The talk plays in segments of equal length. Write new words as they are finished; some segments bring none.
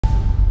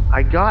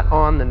I got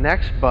on the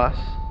next bus.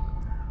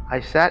 I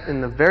sat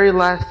in the very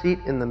last seat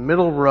in the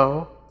middle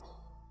row.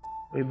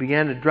 We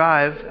began to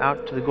drive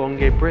out to the Golden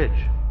Gate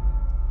Bridge.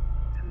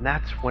 And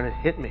that's when it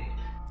hit me.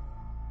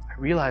 I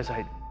realized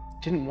I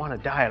didn't want to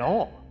die at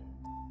all.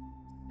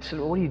 I said,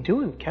 "What are you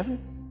doing, Kevin?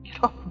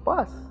 Get off the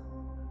bus."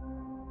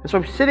 And so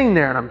I'm sitting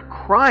there and I'm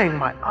crying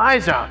my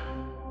eyes out,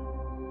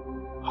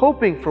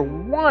 hoping for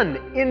one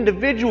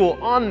individual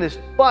on this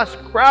bus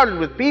crowded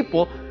with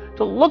people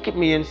to look at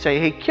me and say,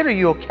 "Hey kid, are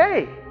you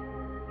okay?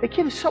 Hey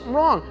kid, is something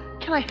wrong?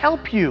 Can I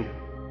help you?"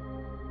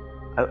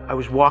 I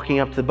was walking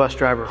up to the bus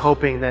driver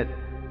hoping that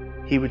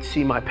he would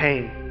see my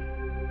pain.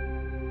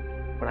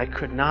 But I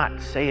could not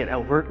say it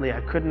overtly.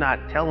 I could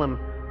not tell him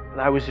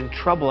that I was in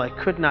trouble. I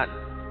could not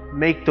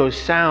make those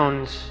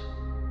sounds.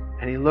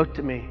 And he looked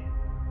at me.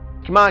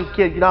 "Come on,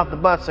 kid, get off the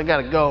bus. I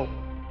gotta go."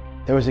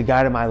 There was a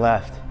guy to my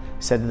left,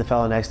 said to the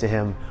fellow next to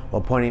him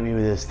while pointing at me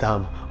with his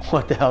thumb,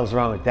 "What the hell's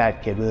wrong with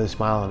that kid?" with a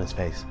smile on his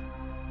face.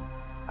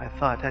 I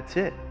thought, that's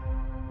it.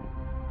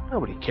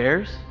 Nobody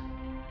cares.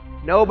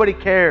 Nobody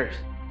cares.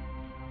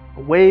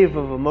 A wave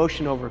of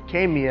emotion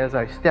overcame me as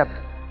I stepped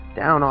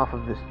down off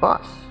of this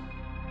bus.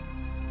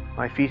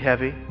 My feet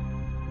heavy,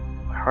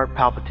 my heart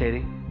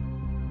palpitating,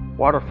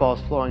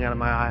 waterfalls flowing out of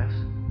my eyes.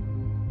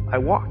 I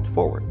walked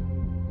forward.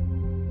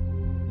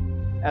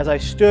 As I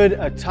stood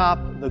atop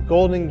the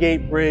Golden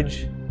Gate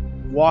Bridge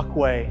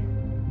walkway,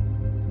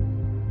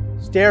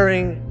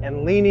 staring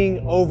and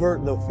leaning over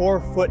the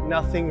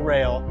 4'0"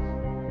 rail,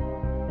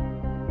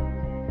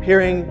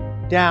 peering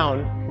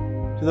down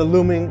to the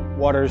looming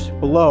waters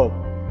below.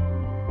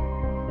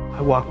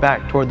 I walked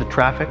back toward the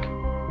traffic.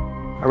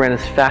 I ran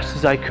as fast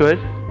as I could,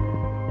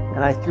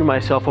 and I threw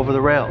myself over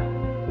the rail.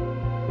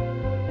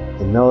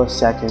 The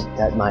millisecond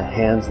that my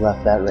hands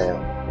left that rail,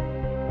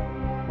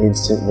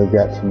 instant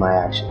regret for my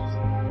actions.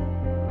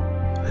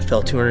 I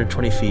fell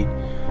 220 feet,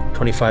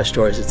 25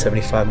 stories at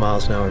 75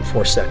 miles an hour in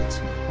 4 seconds.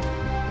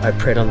 I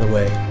prayed on the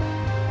way,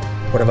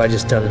 "What have I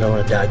just done? I don't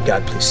want to die.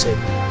 God, please save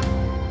me."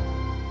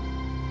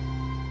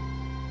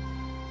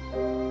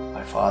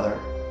 My father,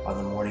 on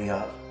the morning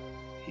of,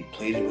 he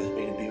pleaded with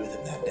me to be with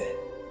him that day.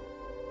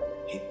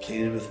 He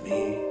pleaded with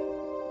me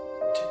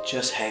to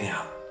just hang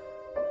out,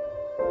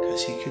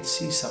 because he could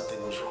see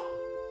something was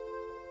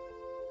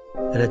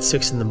wrong. And at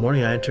 6 in the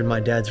morning, I entered my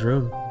dad's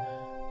room,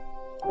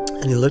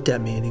 and he looked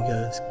at me and he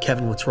goes,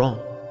 "Kevin, what's wrong?"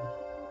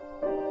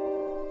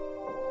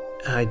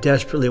 And I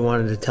desperately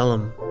wanted to tell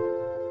him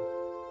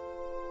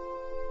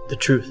the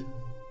truth.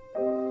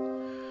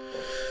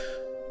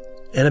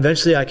 And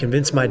eventually I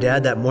convinced my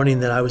dad that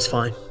morning that I was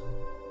fine,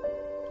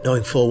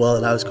 knowing full well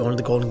that I was going to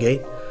the Golden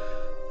Gate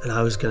and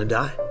I was going to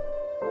die.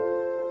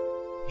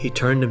 He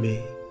turned to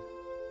me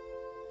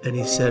and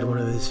he said one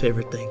of his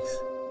favorite things.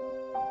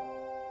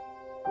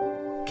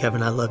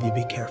 "Kevin, I love you,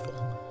 be careful."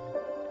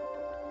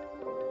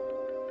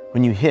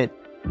 When you hit,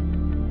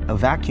 a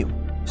vacuum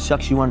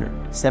sucks you under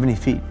 70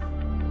 feet.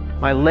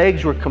 My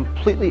legs were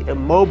completely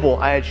immobile.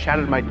 I had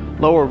shattered my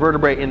lower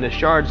vertebrae into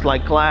shards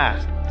like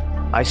glass.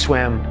 I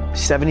swam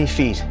 70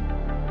 feet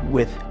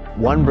with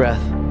one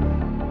breath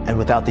and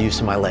without the use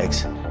of my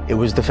legs. It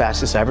was the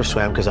fastest I ever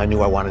swam because I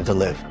knew I wanted to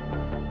live.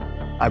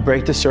 I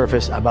break the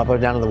surface, I'm up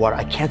and down in the water.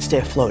 I can't stay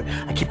afloat.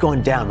 I keep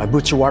going down. My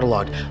boots are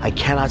waterlogged. I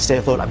cannot stay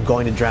afloat. I'm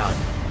going to drown.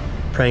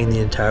 Praying the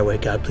entire way,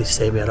 "God, please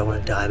save me. I don't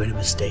want to die. I made a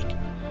mistake."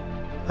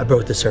 I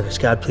broke the surface.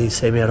 "God, please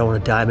save me. I don't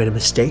want to die. I made a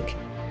mistake."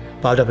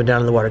 Bobbed up and down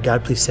in the water.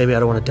 "God, please save me. I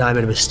don't want to die. I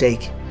made a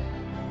mistake.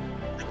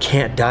 I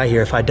can't die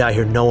here. If I die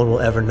here, no one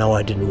will ever know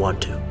I didn't want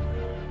to.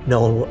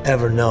 No one will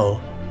ever know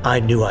I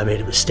knew I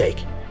made a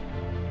mistake."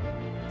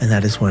 And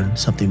that is when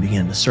something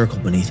began to circle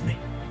beneath me.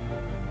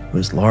 It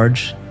was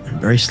large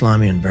and very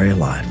slimy and very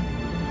alive.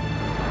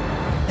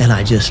 And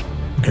I just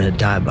was gonna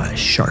die by a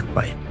shark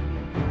bite.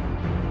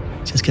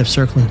 It just kept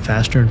circling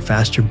faster and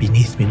faster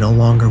beneath me. No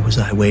longer was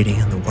I wading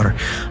in the water.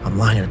 I'm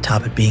lying on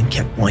top of it, being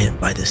kept buoyant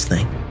by this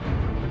thing.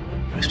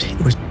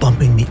 It was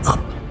bumping me up.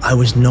 I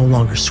was no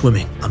longer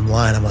swimming. I'm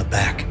lying on my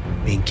back,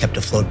 being kept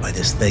afloat by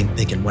this thing,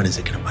 thinking, when is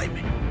it gonna bite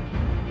me?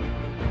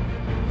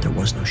 There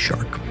was no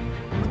shark.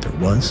 What there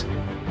was,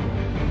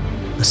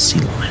 a sea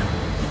lion.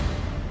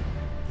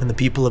 And the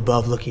people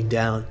above looking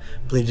down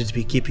believed it to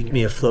be keeping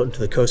me afloat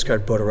until the Coast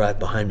Guard boat arrived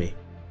behind me.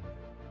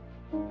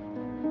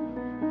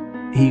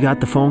 He got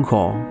the phone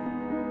call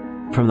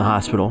from the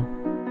hospital,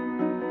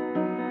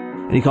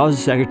 and he calls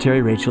his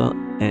secretary, Rachel,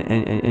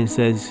 and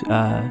says,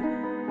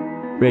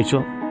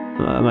 "Rachel,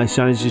 my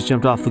son has just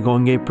jumped off the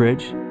Golden Gate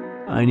Bridge.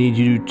 I need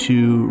you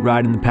to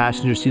ride in the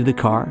passenger seat of the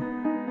car,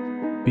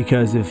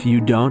 because if you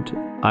don't,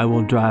 I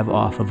will drive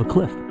off of a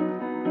cliff."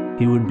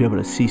 He wouldn't be able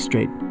to see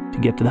straight to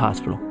get to the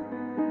hospital.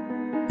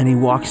 And he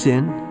walks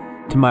in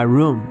to my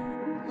room.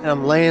 And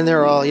I'm laying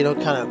there all,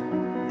 kind of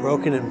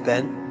broken and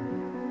bent.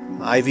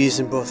 IVs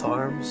in both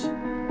arms.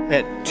 I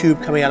had a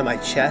tube coming out of my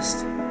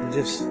chest. And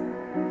just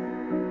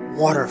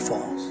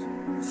waterfalls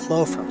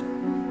flow from it.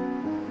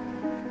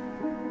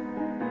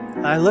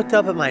 I looked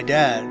up at my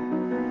dad.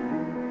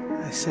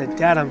 I said,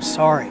 "Dad, I'm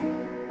sorry."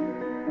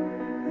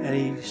 And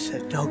he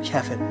said, "No,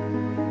 Kevin,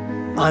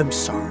 I'm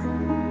sorry."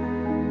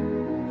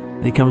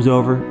 And he comes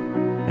over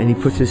and he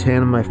puts his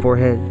hand on my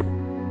forehead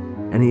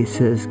and he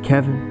says,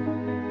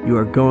 "Kevin, you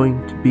are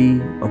going to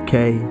be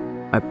okay,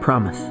 I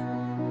promise."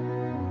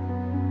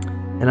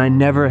 And I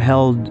never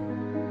held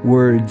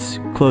words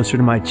closer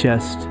to my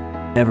chest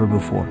ever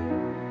before.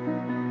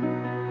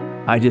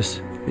 I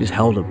just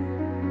held him.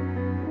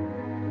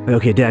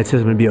 "Okay, Dad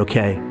says I'm gonna be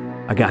okay.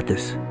 I got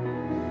this."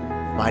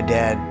 My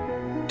dad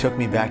took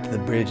me back to the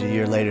bridge a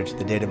year later to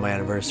the date of my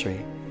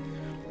anniversary.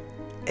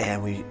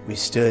 And we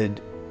stood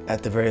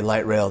at the very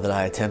light rail that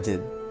I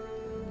attempted.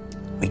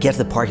 We get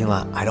to the parking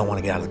lot. I don't want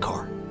to get out of the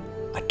car.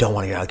 I don't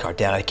want to get out of the car.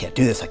 "Dad, I can't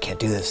do this. I can't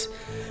do this.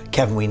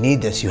 Kevin, we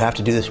need this. You have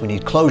to do this. We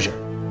need closure."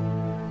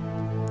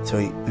 So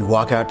we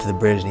walk out to the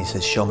bridge and he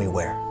says, "Show me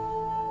where."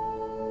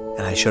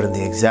 And I showed him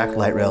the exact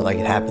light rail like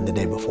it happened the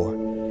day before.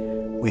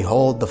 We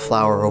hold the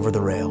flower over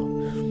the rail.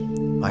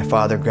 My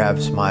father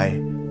grabs my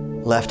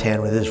left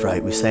hand with his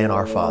right. We say an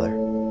Our Father.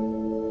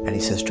 And he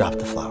says, "Drop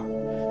the flower."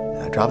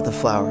 And I dropped the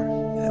flower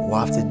and it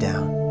wafted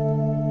down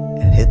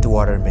and it hit the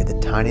water and made the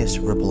tiniest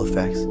ripple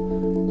effects.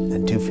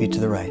 And 2 feet to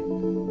the right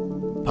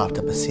popped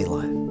up a sea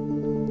lion.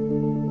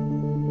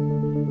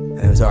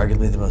 And it was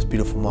arguably the most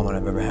beautiful moment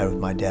I've ever had with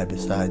my dad,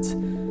 besides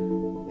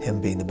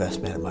him being the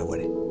best man at my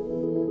wedding.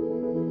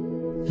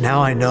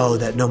 Now I know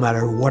that no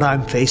matter what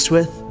I'm faced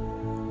with,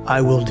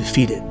 I will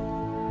defeat it.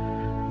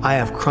 I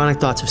have chronic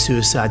thoughts of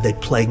suicide. They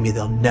plague me.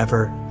 They'll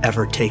never,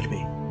 ever take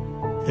me.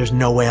 There's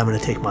no way I'm going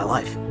to take my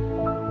life.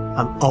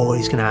 I'm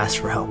always going to ask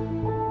for help.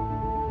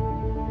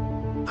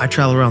 I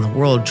travel around the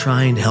world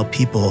trying to help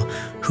people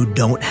who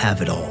don't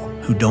have it all,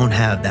 who don't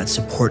have that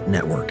support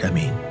network.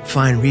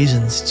 Find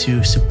reasons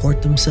to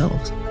support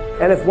themselves.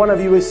 And if one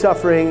of you is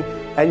suffering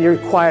and you're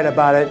quiet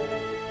about it,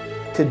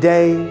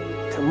 today,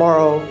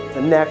 tomorrow,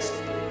 the next,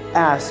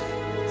 ask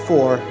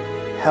for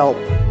help.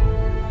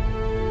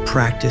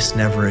 Practice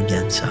never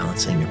again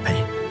silencing your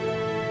pain.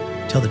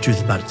 Tell the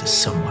truth about it to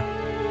someone.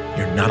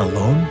 You're not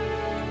alone,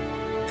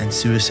 and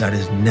suicide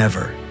is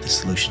never the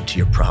solution to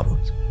your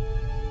problems.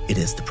 It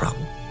is the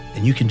problem,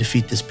 and you can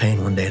defeat this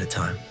pain one day at a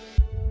time.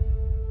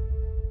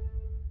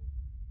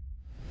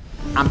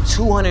 I'm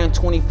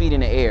 220 feet in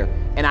the air,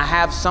 and I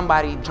have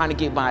somebody trying to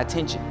get my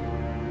attention.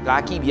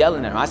 I keep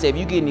yelling at him. I say, "If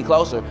you get any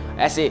closer,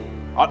 that's it."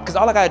 Because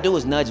all I gotta do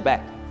is nudge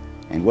back.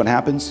 And what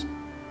happens?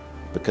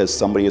 Because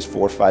somebody is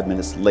 4 or 5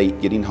 minutes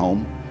late getting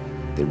home,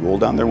 they roll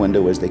down their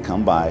window as they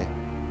come by,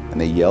 and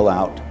they yell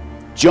out,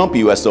 "Jump,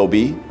 you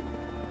SOB!"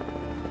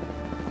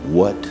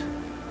 What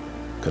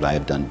could I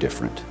have done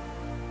different?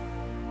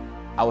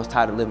 I was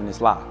tired of living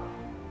this lie.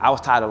 I was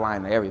tired of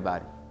lying to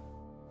everybody.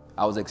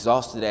 I was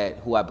exhausted at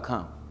who I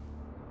become.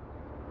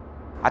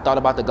 I thought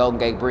about the Golden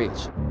Gate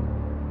Bridge.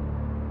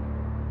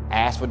 I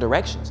asked for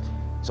directions.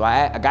 So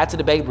I got to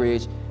the Bay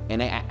Bridge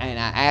and I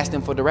asked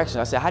them for directions.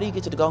 I said, "How do you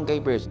get to the Golden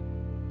Gate Bridge?"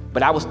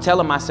 But I was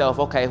telling myself,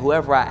 okay,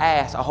 whoever I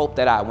ask, I hope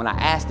that when I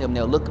ask them,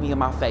 they'll look me in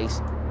my face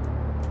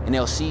and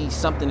they'll see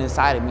something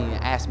inside of me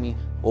and ask me,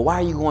 "Well, why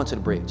are you going to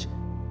the bridge?"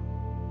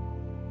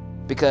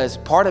 Because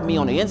part of me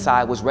on the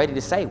inside was ready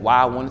to say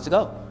why I wanted to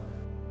go.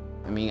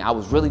 I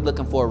was really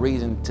looking for a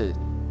reason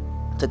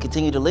to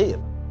continue to live.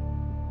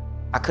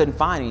 I couldn't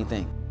find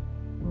anything.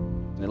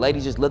 And the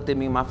lady just looked at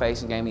me in my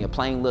face and gave me a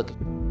plain look.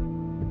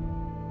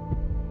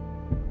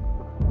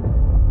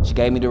 She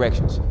gave me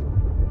directions.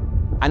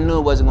 I knew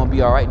it wasn't gonna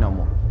be all right no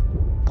more.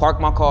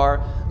 Parked my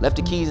car, left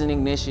the keys in the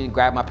ignition,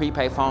 grabbed my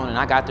prepaid phone, and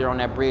I got there on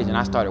that bridge and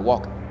I started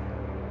walking.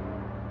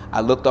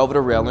 I looked over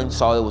the railing,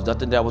 saw there was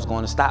nothing that was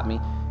going to stop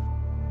me.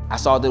 I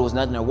saw there was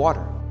nothing in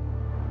water.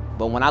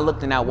 But when I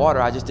looked in that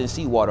water, I just didn't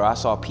see water, I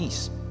saw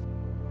peace.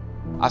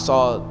 I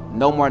saw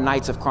no more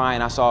nights of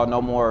crying, I saw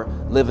no more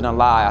living a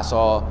lie, I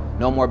saw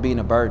no more being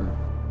a burden.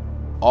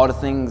 All the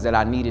things that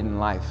I needed in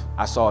life,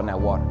 I saw in that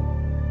water.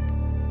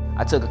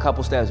 I took a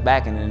couple steps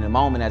back, and in a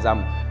moment as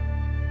I'm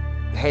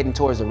heading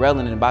towards the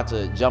railing and about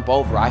to jump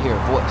over, I hear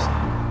a voice.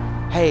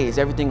 "Hey, is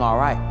everything all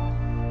right?"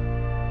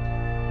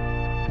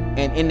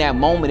 And in that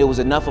moment, it was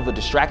enough of a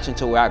distraction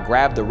to where I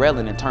grabbed the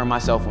railing and turned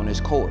myself on this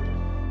cord.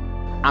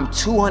 I'm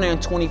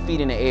 220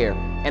 feet in the air,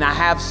 and I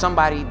have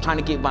somebody trying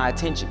to get my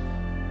attention.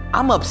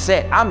 I'm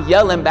upset. I'm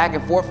yelling back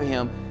and forth for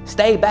him,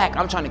 "Stay back."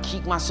 I'm trying to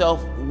keep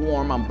myself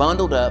warm. I'm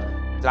bundled up.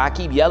 So I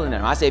keep yelling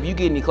at him. I say, "If you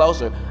get any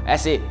closer,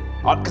 that's it."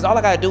 Because all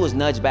I gotta do is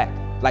nudge back.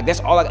 Like,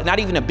 that's all, not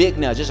even a big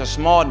nudge, just a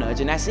small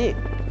nudge, and that's it.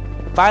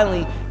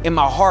 Finally, in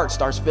my heart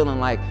starts feeling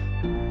like,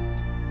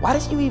 why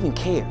does you even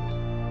care?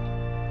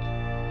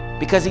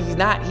 Because he's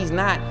not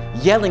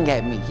yelling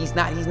at me. He's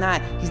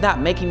not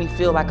making me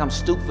feel like I'm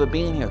stupid for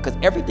being here. Because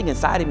everything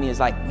inside of me is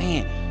like,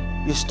 man,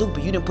 you're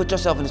stupid. You didn't put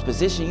yourself in this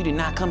position. You did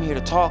not come here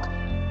to talk.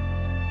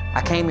 I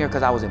came here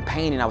because I was in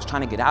pain and I was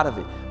trying to get out of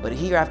it. But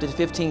here, after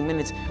 15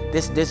 minutes,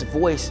 this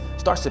voice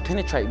starts to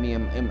penetrate me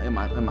in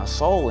my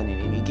soul, and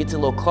he gets a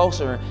little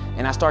closer,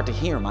 and I start to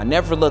hear him. I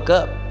never look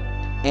up,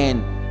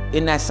 and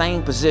in that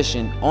same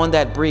position on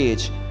that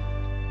bridge,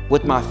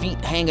 with my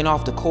feet hanging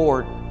off the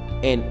cord,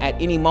 and at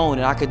any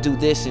moment I could do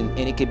this and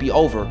it could be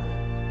over.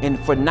 And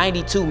for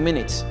 92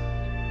 minutes,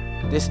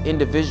 this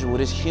individual,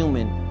 this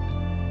human,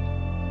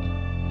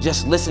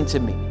 just listened to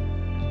me.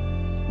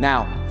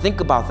 Now,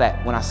 think about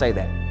that when I say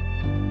that.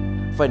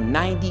 For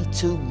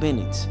 92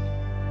 minutes,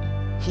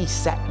 he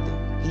sat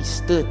there, he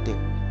stood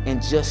there,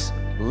 and just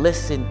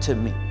listened to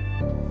me.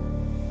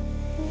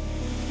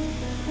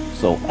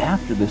 So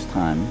after this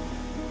time,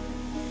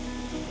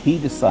 he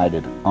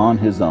decided on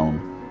his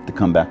own to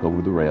come back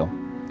over the rail.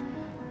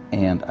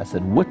 And I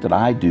said, what did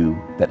I do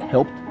that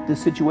helped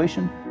this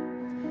situation?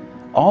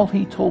 All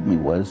he told me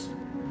was,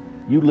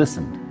 you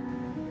listened.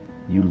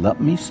 You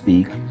let me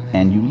speak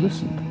and you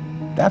listened.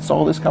 That's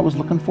all this guy was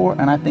looking for,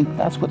 and I think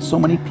that's what so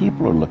many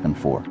people are looking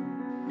for.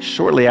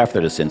 Shortly after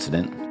this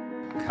incident,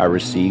 I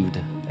received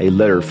a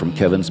letter from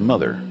Kevin's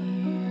mother.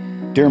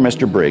 Dear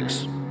Mr.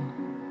 Briggs,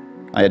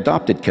 I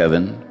adopted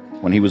Kevin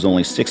when he was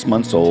only 6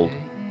 months old,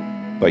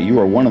 but you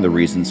are one of the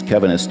reasons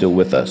Kevin is still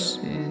with us.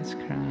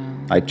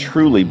 I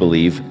truly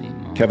believe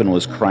Kevin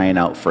was crying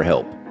out for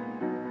help.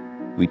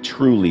 We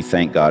truly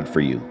thank God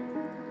for you.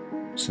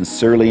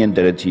 Sincerely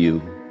indebted to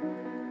you,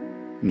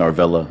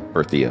 Narvella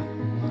Berthia.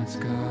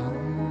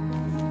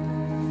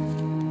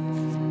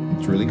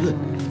 It's really good.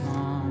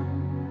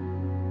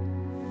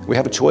 We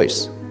have a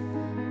choice.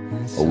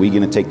 Are we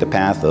going to take the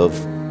path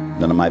of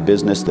none of my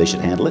business, they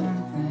should handle it?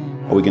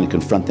 Or are we going to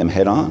confront them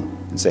head on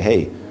and say,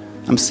 hey,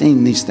 I'm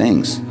seeing these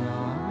things.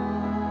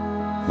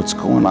 What's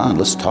going on?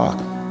 Let's talk.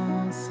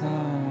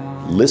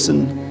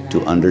 Listen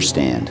to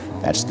understand.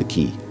 That's the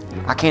key.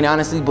 I can't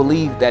honestly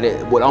believe that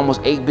with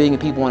almost 8 billion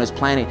people on this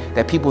planet,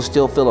 that people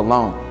still feel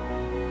alone.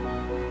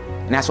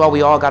 And that's why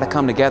we all got to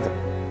come together.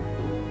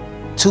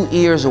 2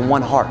 ears and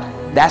 1 heart.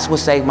 That's what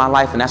saved my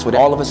life, and that's what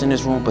all of us in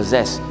this room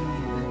possess.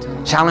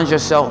 Challenge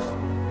yourself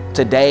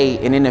today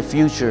and in the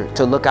future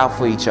to look out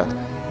for each other.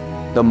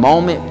 The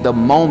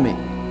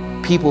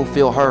moment people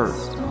feel heard,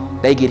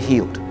 they get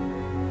healed.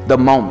 The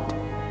moment.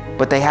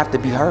 But they have to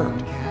be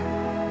heard.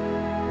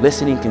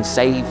 Listening can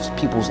save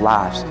people's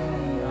lives,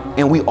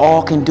 and we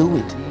all can do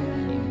it.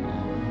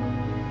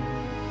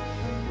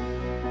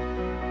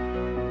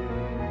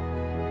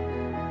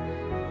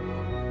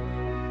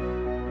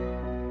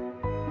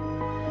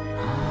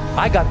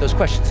 I got those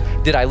questions.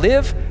 Did I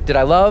live? Did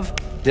I love?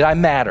 Did I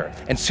matter?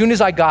 And as soon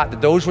as I got that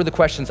those were the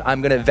questions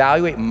I'm gonna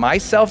evaluate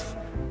myself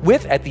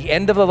with at the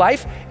end of the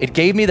life, it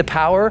gave me the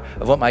power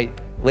of what my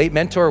late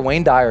mentor,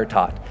 Wayne Dyer,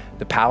 taught,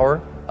 the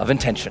power of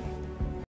intention.